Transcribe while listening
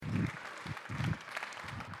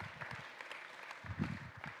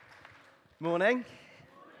Morning.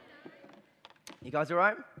 You guys all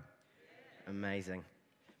right? Amazing.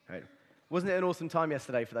 Right. Wasn't it an awesome time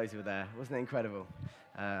yesterday for those who were there? Wasn't it incredible?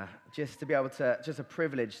 Just to be able to, just a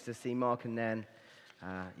privilege to see Mark and Nen,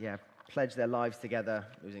 pledge their lives together.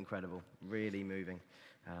 It was incredible, really moving.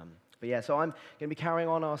 So I'm going to be carrying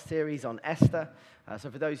on our series on Esther. So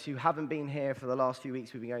for those who haven't been here for the last few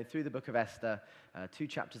weeks, we've been going through the book of Esther, 2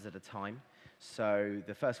 chapters at a time. So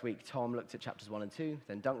the first week, Tom looked at chapters 1 and 2,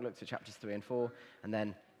 then Dunk looked at chapters 3 and 4, and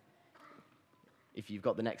then, if you've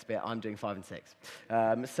got the next bit, I'm doing 5 and 6.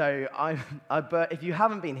 But if you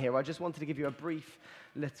haven't been here, I just wanted to give you a brief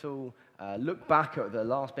little look back at the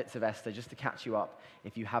last bits of Esther, just to catch you up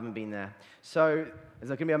if you haven't been there. So there's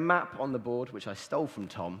going to be a map on the board, which I stole from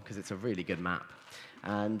Tom, because it's a really good map.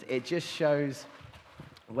 And it just shows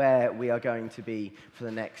where we are going to be for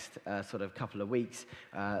the next sort of couple of weeks.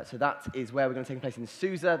 So that is where we're going to take place in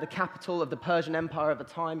Susa, the capital of the Persian Empire at the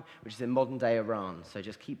time, which is in modern-day Iran. So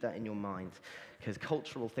just keep that in your mind, because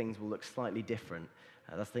cultural things will look slightly different.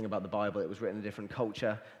 That's the thing about the Bible. It was written in a different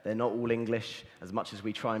culture. They're not all English, as much as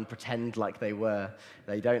we try and pretend like they were.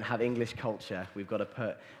 They don't have English culture. We've got to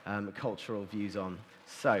put cultural views on.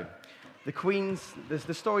 So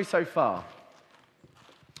the story so far.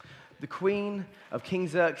 The queen of King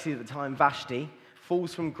Xerxes at the time, Vashti,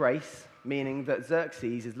 falls from grace, meaning that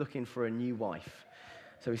Xerxes is looking for a new wife.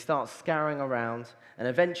 So he starts scouring around, and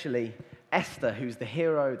eventually Esther, who's the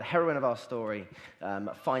heroine of our story,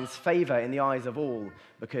 finds favor in the eyes of all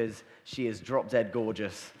because she is drop-dead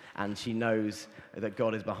gorgeous, and she knows that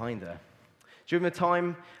God is behind her. During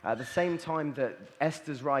the same time that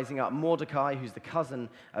Esther's rising up, Mordecai, who's the cousin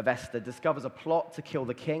of Esther, discovers a plot to kill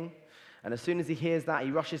the king. And as soon as he hears that,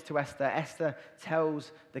 he rushes to Esther. Esther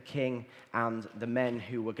tells the king, and the men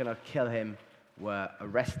who were going to kill him were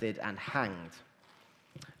arrested and hanged.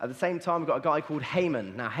 At the same time, we've got a guy called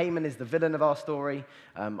Haman. Now, Haman is the villain of our story.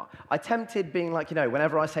 I tempted being like,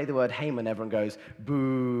 whenever I say the word Haman, everyone goes,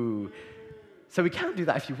 boo. So we can do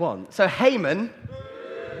that if you want. So Haman,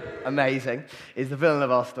 amazing, is the villain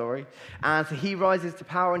of our story. And so he rises to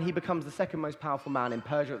power, and he becomes the second most powerful man in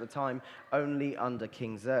Persia at the time, only under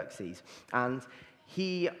King Xerxes. And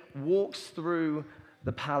he walks through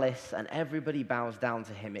the palace, and everybody bows down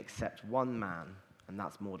to him except one man, and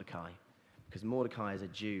that's Mordecai. Because Mordecai is a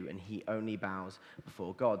Jew, and he only bows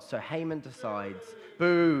before God. So Haman decides,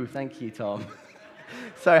 boo, thank you, Tom.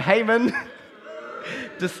 So Haman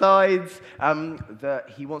decides that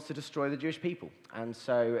he wants to destroy the Jewish people. And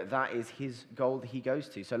so that is his goal that he goes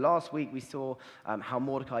to. So last week we saw how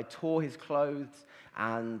Mordecai tore his clothes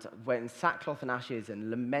and went in sackcloth and ashes and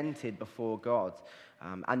lamented before God.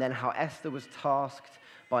 And then how Esther was tasked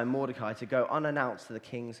by Mordecai to go unannounced to the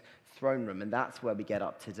king's throne room. And that's where we get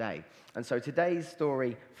up today. And so today's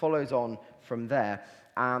story follows on from there.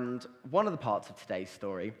 And one of the parts of today's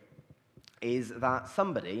story is that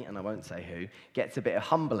somebody, and I won't say who, gets a bit of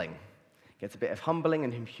humbling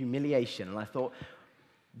and humiliation. And I thought,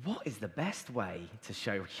 what is the best way to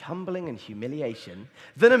show humbling and humiliation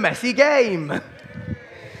than a messy game?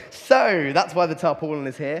 So that's why the tarpaulin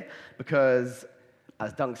is here, because,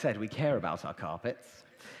 as Dunk said, we care about our carpets.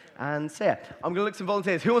 And so, I'm going to look at some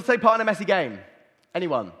volunteers. Who wants to take part in a messy game?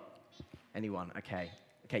 Anyone? Okay,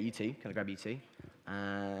 you two. Can I grab you two?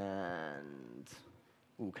 And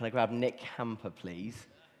can I grab Nick Hamper, please?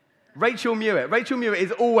 Rachel Mewett. Rachel Mewett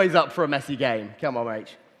is always up for a messy game. Come on, Rach.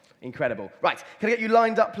 Incredible. Right, can I get you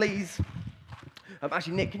lined up, please?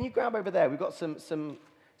 Actually, Nick, can you grab over there? We've got some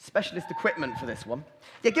specialist equipment for this one.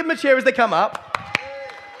 Yeah, give them a cheer as they come up.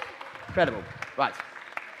 Incredible. Right.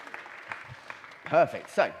 Perfect.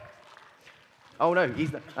 So, oh no,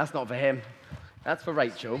 that's not for him. That's for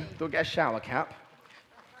Rachel. Don't get a shower cap.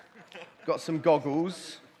 Got some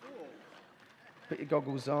goggles. Put your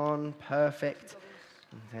goggles on. Perfect.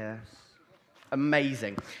 Yeah.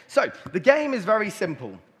 Amazing. So, the game is very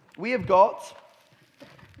simple. We have got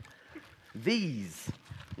these.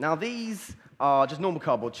 Now, these are just normal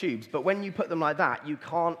cardboard tubes, but when you put them like that, you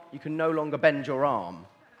can no longer bend your arm.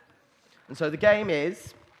 And so the game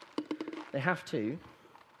is, they have to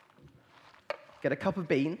get a cup of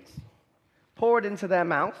beans, pour it into their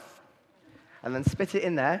mouth, and then spit it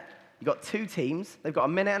in there. You've got 2 teams. They've got a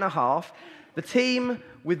minute and a half. The team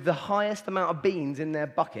with the highest amount of beans in their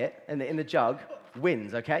bucket, in the jug,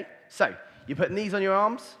 wins, okay? So, you're putting these on your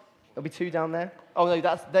arms. There'll be 2 down there. Oh, no,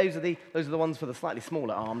 those are the ones for the slightly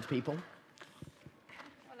smaller armed people.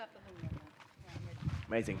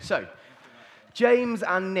 Amazing. So, James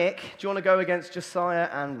and Nick, do you want to go against Josiah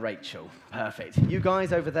and Rachel? Perfect. You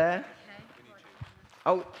guys over there.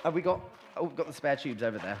 Oh, we've got the spare tubes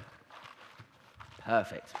over there.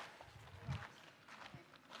 Perfect.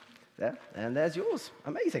 There, and there's yours.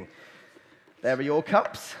 Amazing. There are your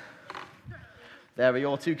cups. There are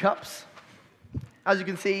your 2 cups. As you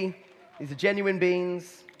can see, these are genuine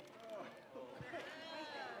beans.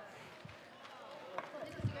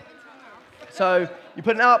 So you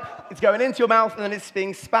put it up, it's going into your mouth, and then it's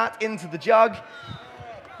being spat into the jug.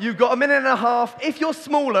 You've got 1.5 minutes. If you're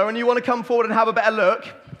smaller and you want to come forward and have a better look,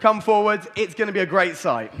 come forward. It's going to be a great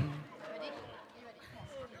sight.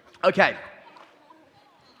 Okay.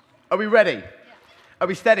 Are we ready? Are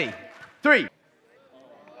we steady? 3.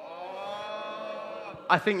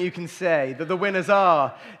 I think you can say that the winners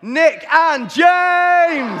are Nick and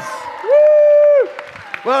James. Woo!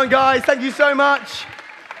 Well done, guys. Thank you so much.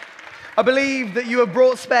 I believe that you have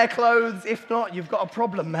brought spare clothes. If not, you've got a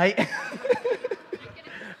problem, mate.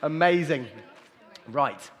 Amazing.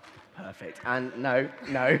 Right. Perfect. And no.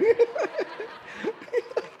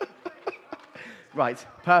 Right.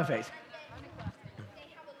 Perfect.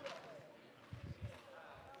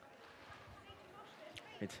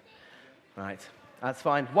 Right. That's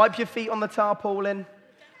fine. Wipe your feet on the tarpaulin.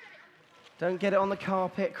 Don't get it on the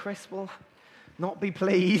carpet. Chris will not be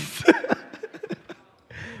pleased.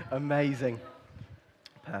 Amazing.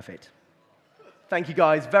 Perfect. Thank you,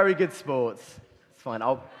 guys. Very good sports. It's fine.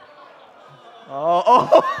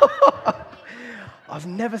 I've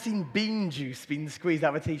never seen bean juice being squeezed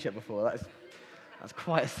out of a t-shirt before. That's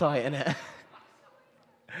quite a sight, isn't it?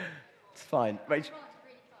 It's fine. Rachel.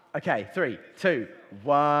 Okay, 3, 2,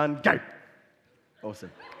 1, go.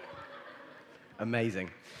 Awesome.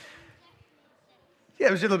 Amazing. Yeah,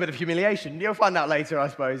 it was a little bit of humiliation. You'll find out later, I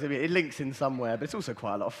suppose. I mean, it links in somewhere, but it's also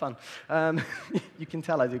quite a lot of fun. You can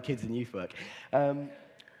tell I do kids and youth work.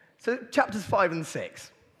 So chapters 5 and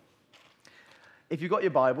 6. If you've got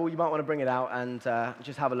your Bible, you might want to bring it out and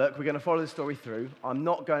just have a look. We're going to follow the story through. I'm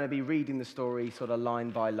not going to be reading the story sort of line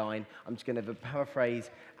by line. I'm just going to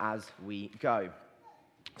paraphrase as we go.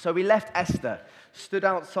 So we left Esther, stood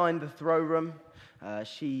outside the throne room.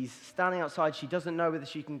 She's standing outside. She doesn't know whether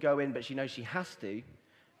she can go in, but she knows she has to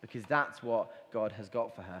because that's what God has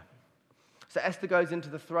got for her. So Esther goes into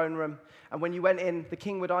the throne room, and when you went in, the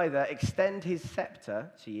king would either extend his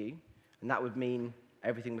scepter to you, and that would mean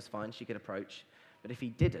everything was fine, she could approach. But if he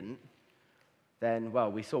didn't, then,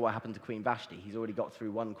 well, we saw what happened to Queen Vashti. He's already got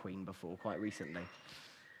through one queen before, quite recently.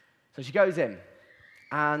 So she goes in,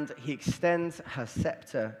 and he extends his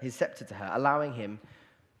scepter to her, allowing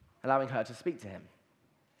her to speak to him.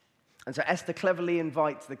 And so Esther cleverly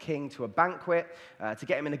invites the king to a banquet to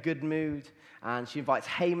get him in a good mood, and she invites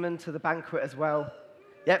Haman to the banquet as well.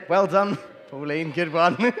 Yep, well done, Pauline, good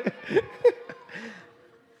one.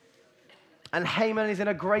 And Haman is in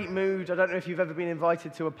a great mood. I don't know if you've ever been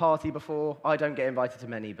invited to a party before. I don't get invited to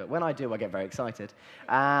many, but when I do, I get very excited.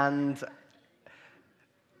 And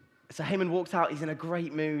so Haman walks out, he's in a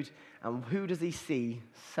great mood, and who does he see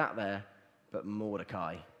sat there but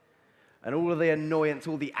Mordecai? And all of the annoyance,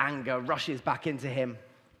 all the anger rushes back into him.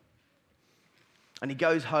 And he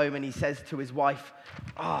goes home and he says to his wife,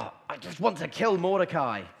 I just want to kill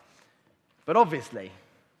Mordecai. But obviously,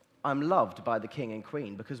 I'm loved by the king and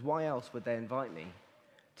queen, because why else would they invite me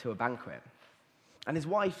to a banquet? And his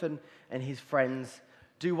wife and his friends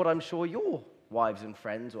do what I'm sure your wives and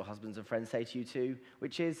friends or husbands and friends say to you too,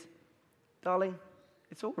 which is, darling,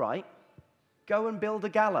 it's all right. Go and build a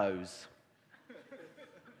gallows.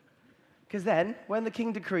 Because then, when the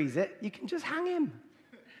king decrees it, you can just hang him.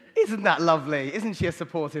 Isn't that lovely? Isn't she a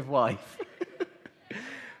supportive wife?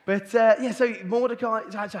 But, so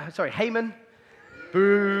Haman,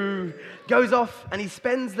 boo, goes off and he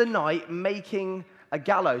spends the night making a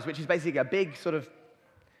gallows, which is basically a big sort of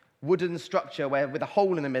wooden structure with a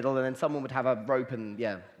hole in the middle, and then someone would have a rope, and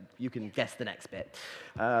yeah, you can guess the next bit.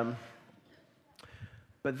 But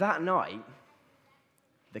that night,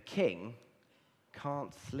 the king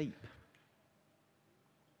can't sleep.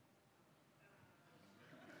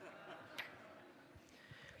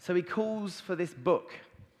 So he calls for this book.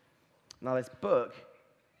 Now, this book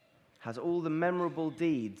has all the memorable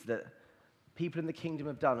deeds that people in the kingdom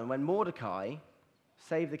have done. And when Mordecai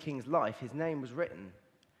saved the king's life, his name was written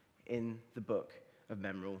in the book of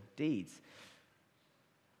memorable deeds.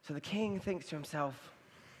 So the king thinks to himself,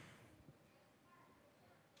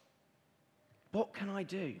 what can I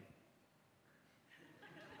do?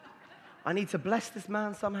 I need to bless this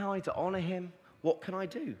man somehow. I need to honor him. What can I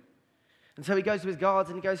do? And so he goes to his guards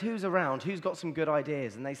and he goes, who's around? Who's got some good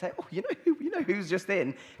ideas? And they say, you know who's just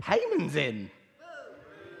in? Haman's in.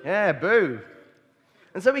 Boo. Yeah, boo.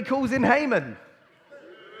 And so he calls in Haman.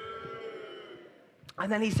 And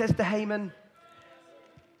then he says to Haman,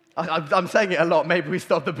 I'm saying it a lot, maybe we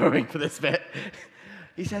stop the booing for this bit.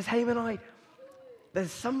 He says, Haman,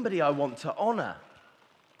 there's somebody I want to honor.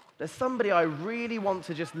 There's somebody I really want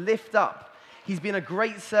to just lift up. He's been a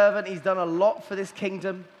great servant. He's done a lot for this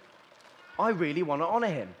kingdom. I really want to honor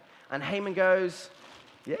him. And Haman goes,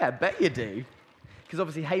 yeah, I bet you do. Because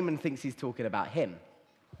obviously Haman thinks he's talking about him.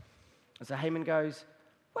 And so Haman goes,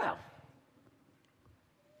 well,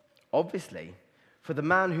 obviously, for the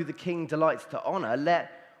man who the king delights to honor,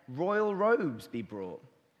 let royal robes be brought,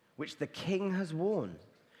 which the king has worn,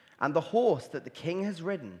 and the horse that the king has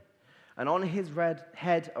ridden. And on his red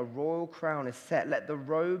head a royal crown is set. Let the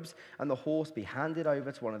robes and the horse be handed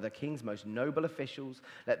over to one of the king's most noble officials.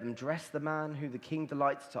 Let them dress the man who the king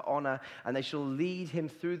delights to honor, and they shall lead him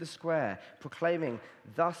through the square, proclaiming,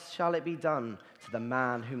 thus shall it be done to the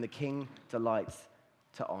man whom the king delights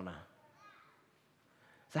to honor.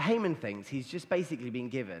 So Haman thinks he's just basically been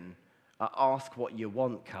given a ask what you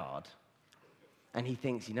want card. And he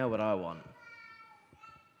thinks, you know what I want?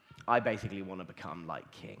 I basically want to become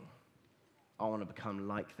like king. I want to become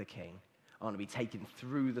like the king. I want to be taken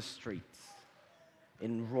through the streets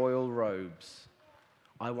in royal robes.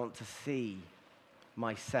 I want to see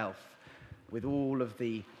myself with all of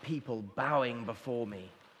the people bowing before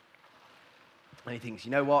me. And he thinks,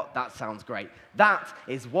 you know what? That sounds great. That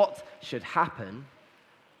is what should happen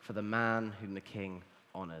for the man whom the king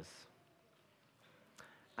honors.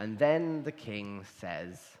 And then the king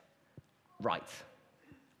says, right,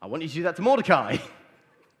 I want you to do that to Mordecai.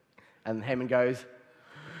 And Haman goes,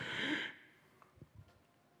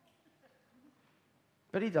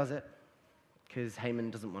 but he does it because Haman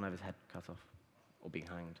doesn't want to have his head cut off or be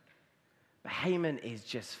hanged. But Haman is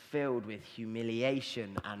just filled with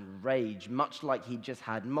humiliation and rage, much like he just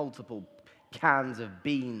had multiple cans of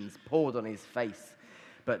beans poured on his face,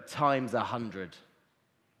 but times 100,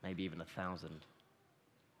 maybe even 1,000.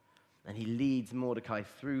 And he leads Mordecai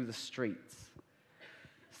through the streets,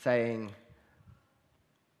 saying,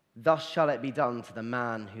 thus shall it be done to the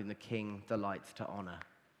man whom the king delights to honor.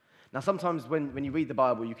 Now, sometimes when you read the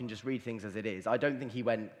Bible, you can just read things as it is. I don't think he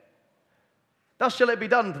went, thus shall it be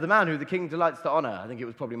done to the man who the king delights to honor. I think it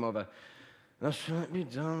was probably more of a, thus shall it be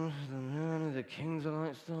done to the man who the king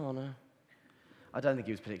delights to honor. I don't think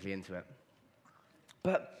he was particularly into it.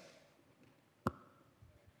 But the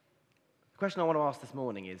question I want to ask this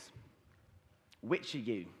morning is, which are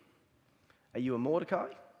you? Are you a Mordecai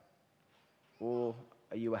or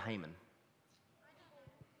are you a Haman?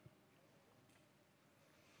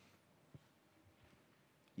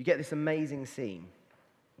 You get this amazing scene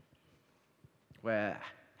where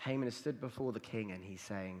Haman has stood before the king and he's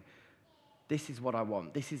saying, this is what I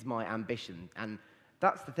want, this is my ambition. And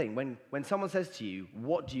that's the thing, when someone says to you,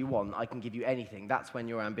 what do you want? I can give you anything. That's when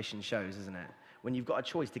your ambition shows, isn't it? When you've got a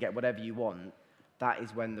choice to get whatever you want, that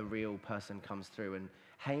is when the real person comes through. And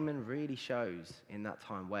Haman really shows in that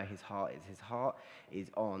time where his heart is. His heart is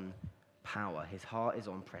on power. His heart is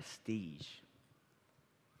on prestige.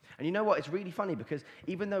 And you know what? It's really funny because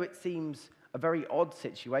even though it seems a very odd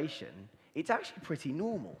situation, it's actually pretty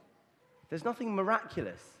normal. There's nothing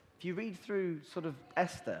miraculous. If you read through sort of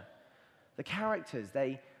Esther, the characters,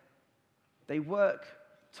 they work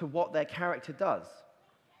to what their character does.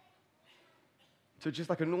 So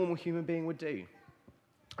just like a normal human being would do.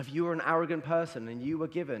 If you were an arrogant person and you were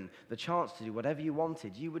given the chance to do whatever you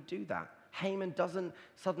wanted, you would do that. Haman doesn't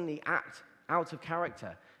suddenly act out of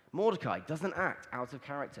character. Mordecai doesn't act out of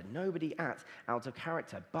character. Nobody acts out of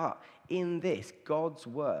character. But in this, God's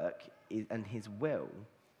work and his will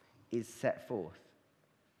is set forth.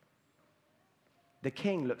 The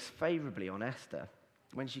king looks favorably on Esther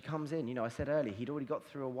when she comes in. You know, I said earlier, he'd already got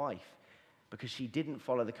through a wife because she didn't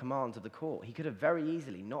follow the commands of the court. He could have very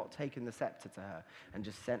easily not taken the scepter to her and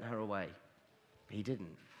just sent her away. But he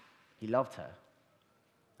didn't. He loved her.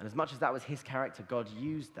 And as much as that was his character, God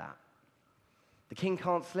used that. The king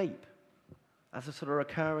can't sleep. That's a sort of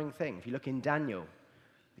recurring thing. If you look in Daniel,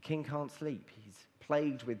 the king can't sleep. He's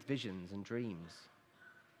plagued with visions and dreams.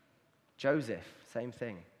 Joseph, same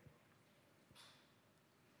thing.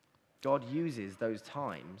 God uses those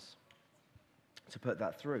times to put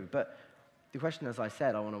that through. But the question, as I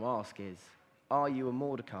said, I want to ask is, are you a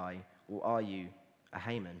Mordecai or are you a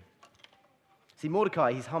Haman? See,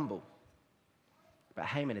 Mordecai, he's humble, but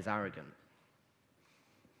Haman is arrogant.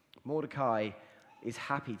 Mordecai is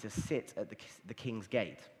happy to sit at the king's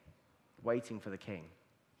gate, waiting for the king.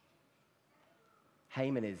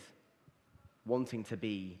 Haman is wanting to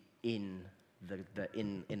be in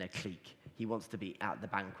a clique. He wants to be at the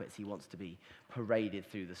banquets. He wants to be paraded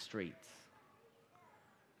through the streets.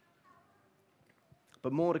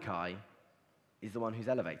 But Mordecai is the one who's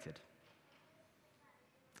elevated.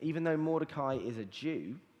 Even though Mordecai is a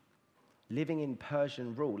Jew, living in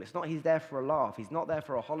Persian rule. It's not he's there for a laugh. He's not there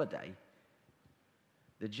for a holiday.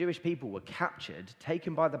 The Jewish people were captured,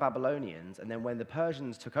 taken by the Babylonians, and then when the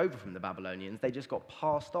Persians took over from the Babylonians, they just got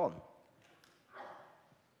passed on.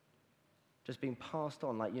 Just being passed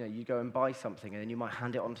on, like, you go and buy something and then you might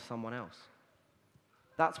hand it on to someone else.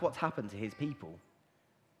 That's what's happened to his people.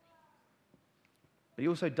 But he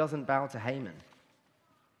also doesn't bow to Haman.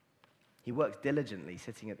 He works diligently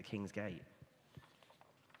sitting at the king's gate.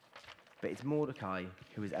 But it's Mordecai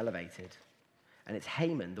who is elevated. And it's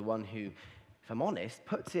Haman, the one who, if I'm honest,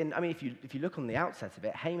 puts in, if you look on the outset of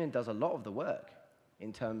it, Haman does a lot of the work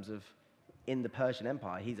in terms of in the Persian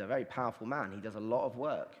Empire. He's a very powerful man. He does a lot of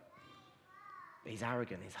work. But he's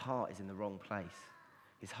arrogant. His heart is in the wrong place.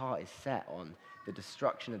 His heart is set on the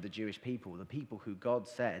destruction of the Jewish people, the people who God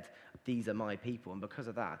said, these are my people. And because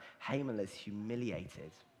of that, Haman is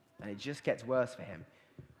humiliated. And it just gets worse for him.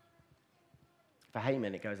 For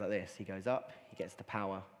Haman, it goes like this. He goes up, he gets the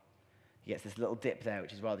power. He gets this little dip there,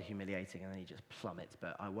 which is rather humiliating, and then he just plummets.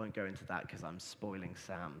 But I won't go into that because I'm spoiling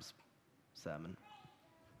Sam's sermon.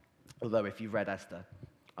 Although if you've read Esther,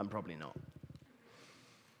 I'm probably not.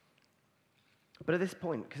 But at this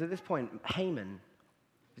point, Haman,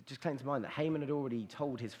 it just came to mind that Haman had already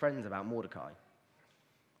told his friends about Mordecai.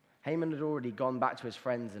 Haman had already gone back to his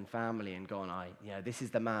friends and family and gone, this is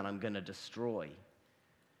the man I'm going to destroy.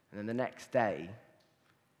 And then the next day,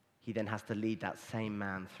 he then has to lead that same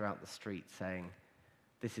man throughout the street saying,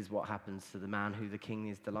 this is what happens to the man who the king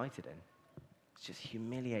is delighted in. It's just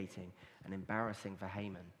humiliating and embarrassing for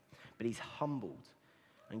Haman. But he's humbled,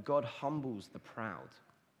 and God humbles the proud,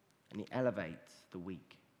 and he elevates the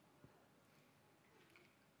weak.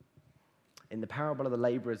 In the parable of the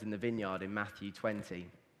laborers in the vineyard in Matthew 20,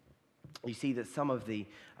 you see that some of the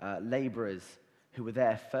laborers who were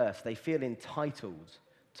there first, they feel entitled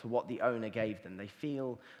to what the owner gave them. They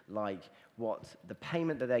feel like what the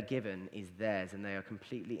payment that they're given is theirs, and they are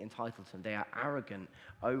completely entitled to them. They are arrogant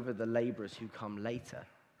over the laborers who come later.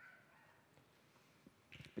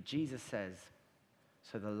 But Jesus says,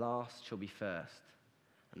 so the last shall be first,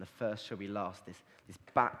 and the first shall be last. This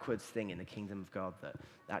backwards thing in the kingdom of God, that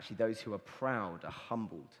actually those who are proud are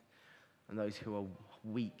humbled, and those who are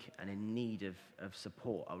weak and in need of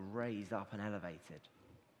support are raised up and elevated.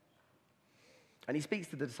 And he speaks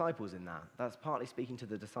to the disciples in that. That's partly speaking to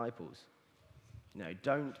the disciples.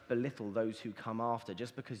 Don't belittle those who come after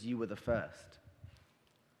just because you were the first.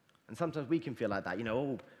 And sometimes we can feel like that.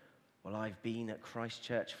 I've been at Christ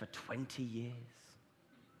Church for 20 years.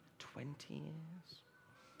 20 years?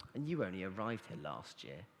 And you only arrived here last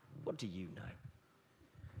year. What do you know?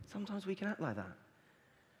 Sometimes we can act like that.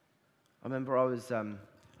 I remember I've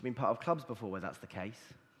been part of clubs before where that's the case.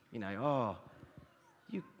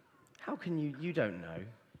 How can you don't know?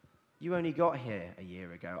 You only got here a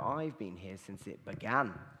year ago. I've been here since it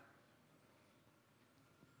began.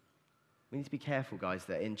 We need to be careful, guys,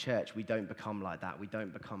 that in church we don't become like that. We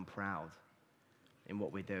don't become proud in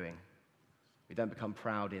what we're doing. We don't become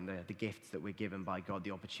proud in the gifts that we're given by God,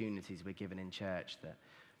 the opportunities we're given in church, that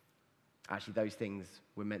actually those things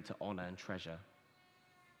we're meant to honor and treasure.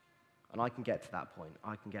 And I can get to that point.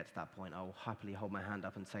 I will happily hold my hand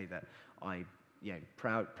up and say that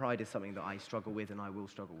pride is something that I struggle with and I will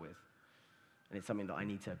struggle with. And it's something that I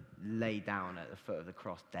need to lay down at the foot of the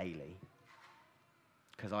cross daily.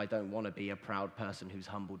 Because I don't want to be a proud person who's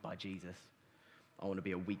humbled by Jesus. I want to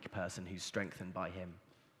be a weak person who's strengthened by him.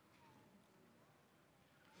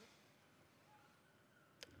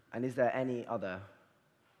 And is there any other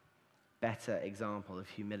better example of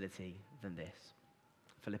humility than this?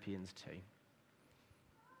 Philippians 2.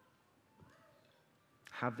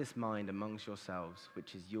 Have this mind amongst yourselves,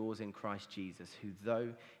 which is yours in Christ Jesus, who though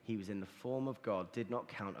he was in the form of God, did not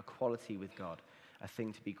count equality with God a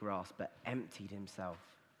thing to be grasped, but emptied himself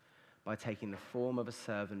by taking the form of a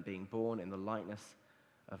servant, being born in the likeness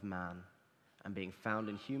of man, and being found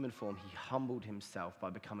in human form, he humbled himself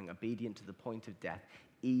by becoming obedient to the point of death,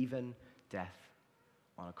 even death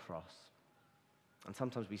on a cross. And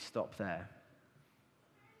sometimes we stop there.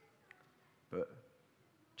 But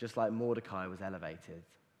just like Mordecai was elevated,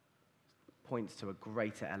 points to a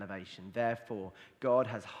greater elevation. Therefore, God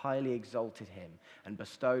has highly exalted him and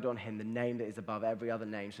bestowed on him the name that is above every other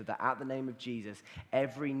name, so that at the name of Jesus,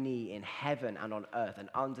 every knee in heaven and on earth and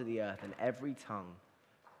under the earth and every tongue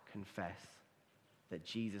confess that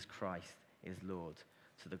Jesus Christ is Lord,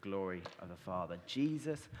 to the glory of the Father.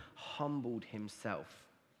 Jesus humbled himself.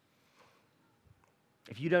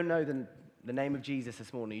 If you don't know the name of Jesus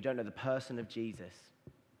this morning, you don't know the person of Jesus.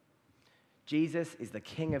 Jesus is the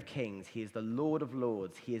King of Kings. He is the Lord of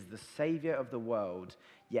Lords. He is the Savior of the world,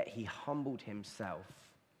 yet he humbled himself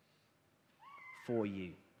for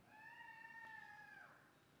you.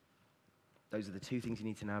 Those are the two things you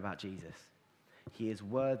need to know about Jesus. He is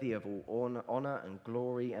worthy of all honor and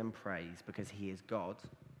glory and praise because he is God,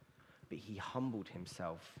 but he humbled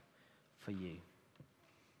himself for you.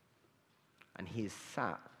 And he is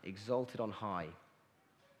sat, exalted on high,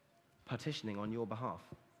 petitioning on your behalf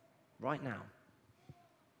right now.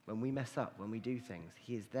 When we mess up, when we do things,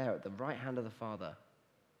 he is there at the right hand of the Father,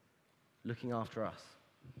 looking after us.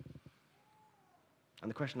 And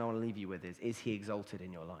the question I want to leave you with is he exalted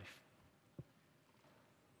in your life?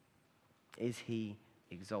 Is he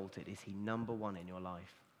exalted? Is he number one in your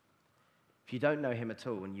life? If you don't know him at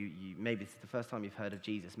all, and you maybe this is the first time you've heard of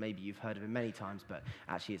Jesus, maybe you've heard of him many times, but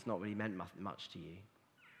actually it's not really meant much to you.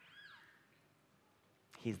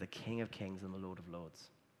 He's the King of Kings and the Lord of Lords.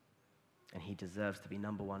 And he deserves to be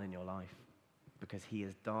number one in your life because he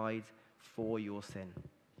has died for your sin.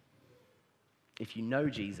 If you know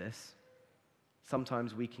Jesus,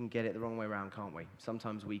 sometimes we can get it the wrong way around, can't we?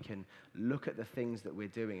 Sometimes we can look at the things that we're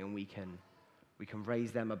doing and we can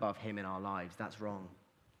raise them above him in our lives. That's wrong.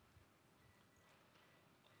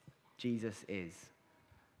 Jesus is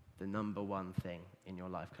the number one thing in your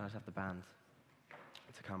life. Can I just have the band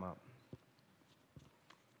to come up?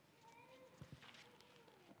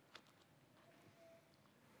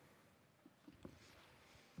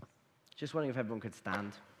 Just wondering if everyone could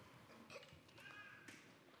stand.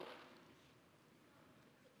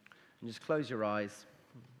 And just close your eyes.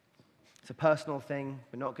 It's a personal thing.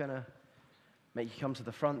 We're not going to make you come to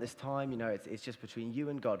the front this time. You know, it's just between you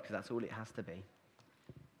and God because that's all it has to be.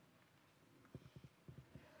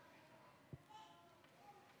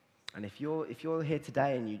 And if you're here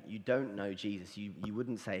today and you don't know Jesus, you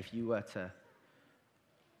wouldn't say, if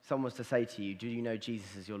someone was to say to you, do you know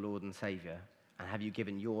Jesus as your Lord and Savior? And have you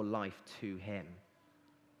given your life to him?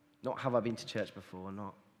 Not have I been to church before,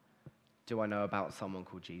 not do I know about someone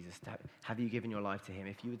called Jesus? Have you given your life to him?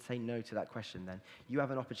 If you would say no to that question, then you have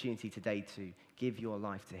an opportunity today to give your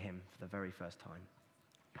life to him for the very first time.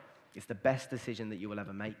 It's the best decision that you will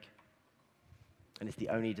ever make, and it's the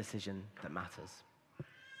only decision that matters.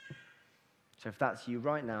 So if that's you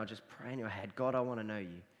right now, just pray in your head, God, I want to know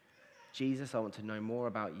you. Jesus, I want to know more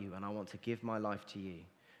about you, and I want to give my life to you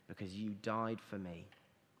because you died for me.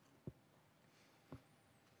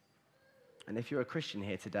 And if you're a Christian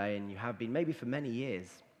here today and you have been maybe for many years,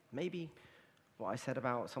 maybe what I said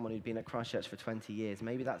about someone who'd been at Christchurch for 20 years,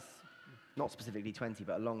 maybe that's not specifically 20,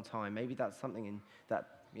 but a long time. Maybe that's something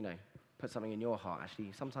that put something in your heart.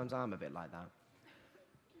 Actually, sometimes I'm a bit like that.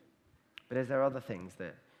 But is there other things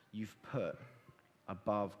that you've put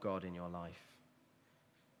above God in your life?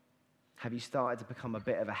 Have you started to become a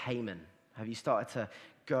bit of a Haman? Have you started to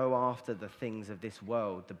go after the things of this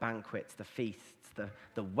world, the banquets, the feasts,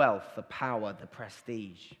 the wealth, the power, the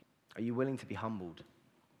prestige? Are you willing to be humbled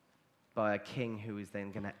by a king who is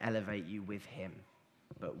then going to elevate you with him,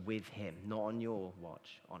 but with him, not on your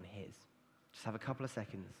watch, on his? Just have a couple of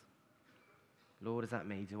seconds. Lord, is that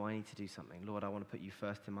me? Do I need to do something? Lord, I want to put you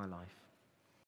first in my life.